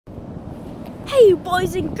Hey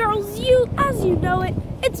boys and girls, as you know it,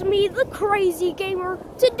 it's me, the Crazy Gamer.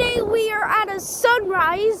 Today we are at a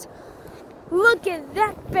sunrise. Look at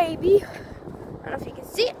that baby. I don't know if you can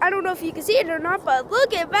see it. I don't know if you can see it or not, but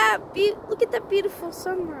look at that. Look at that beautiful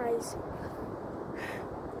sunrise.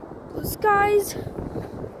 Blue skies.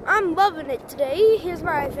 I'm loving it today. Here's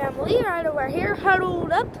my family right over here,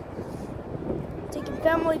 huddled up, taking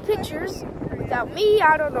family pictures without me.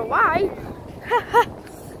 I don't know why.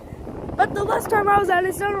 But the last time I was at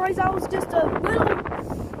a sunrise, I was just a little,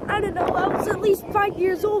 I don't know, I was at least 5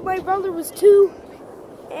 years old. My brother was 2.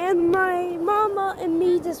 And my mama and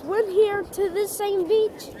me just went here to this same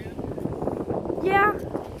beach. Yeah,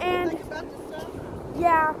 and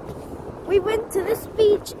yeah, we went to this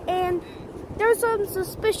beach and there's some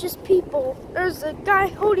suspicious people. There's a guy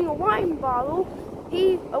holding a wine bottle.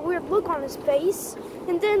 A weird look on his face.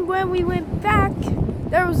 And then when we went back,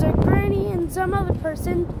 there was a granny and some other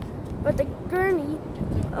person. But the granny,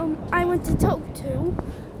 I went to talk to.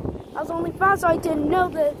 I was only 5, so I didn't know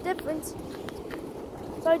the difference.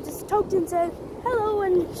 So I just talked and said hello,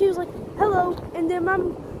 and she was like hello. And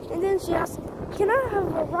then she asked, "Can I have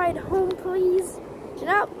a ride home, please?"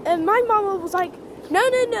 And my mama was like, "No,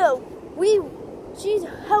 no, no." She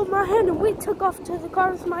held my hand and we took off to the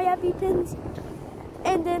car with my EpiPens.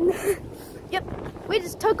 And then, yep, we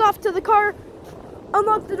just took off to the car,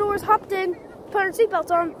 unlocked the doors, hopped in, put our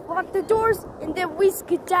seatbelts on, locked the doors, and then we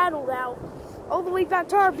skedaddled out all the way back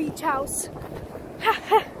to our beach house.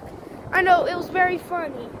 I know, it was very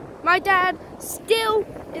funny. My dad still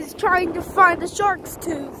is trying to find the shark's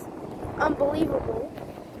tooth. Unbelievable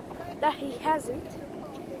that he hasn't.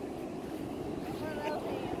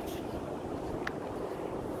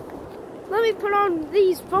 Let me put on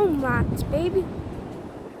these foam mats, baby.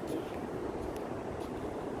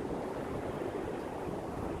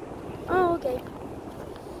 Oh, okay.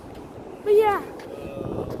 But yeah.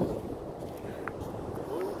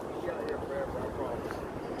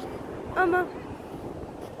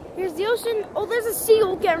 Here's the ocean. Oh, there's a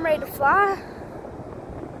seal getting ready to fly.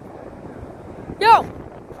 Yo!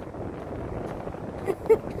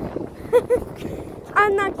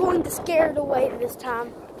 I'm not going to scare it away this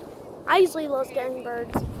time. I usually love scaring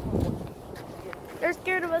birds. They're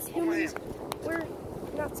scared of us humans. We're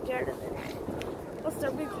not scared of it. What's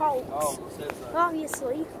their big hulks?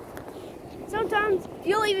 Obviously. Sometimes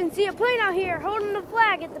you'll even see a plane out here holding a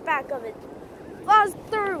flag at the back of it. Flies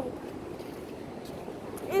through.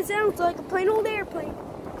 It sounds like a plain old airplane.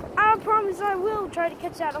 I promise I will try to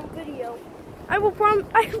catch that on video. I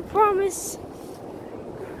promise.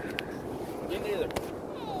 Me neither.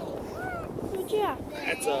 But yeah.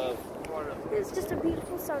 It's It's just a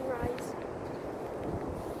beautiful sunrise.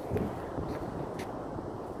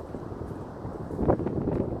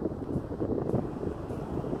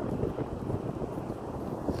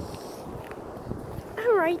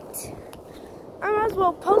 Alright. I might as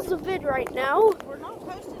well post a vid right now. We're not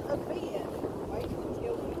posting a vid. Wait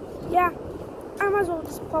until we... Yeah. I might as well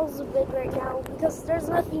just pause the vid right now because there's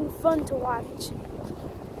nothing fun to watch.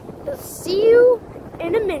 So see you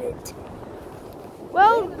in a minute.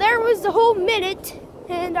 Well, there was the whole minute,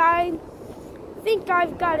 and I think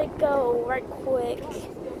I've got to go right quick.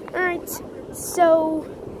 Alright, so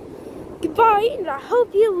goodbye, and I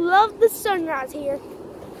hope you love the sunrise here.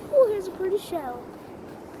 Oh, here's a pretty shell.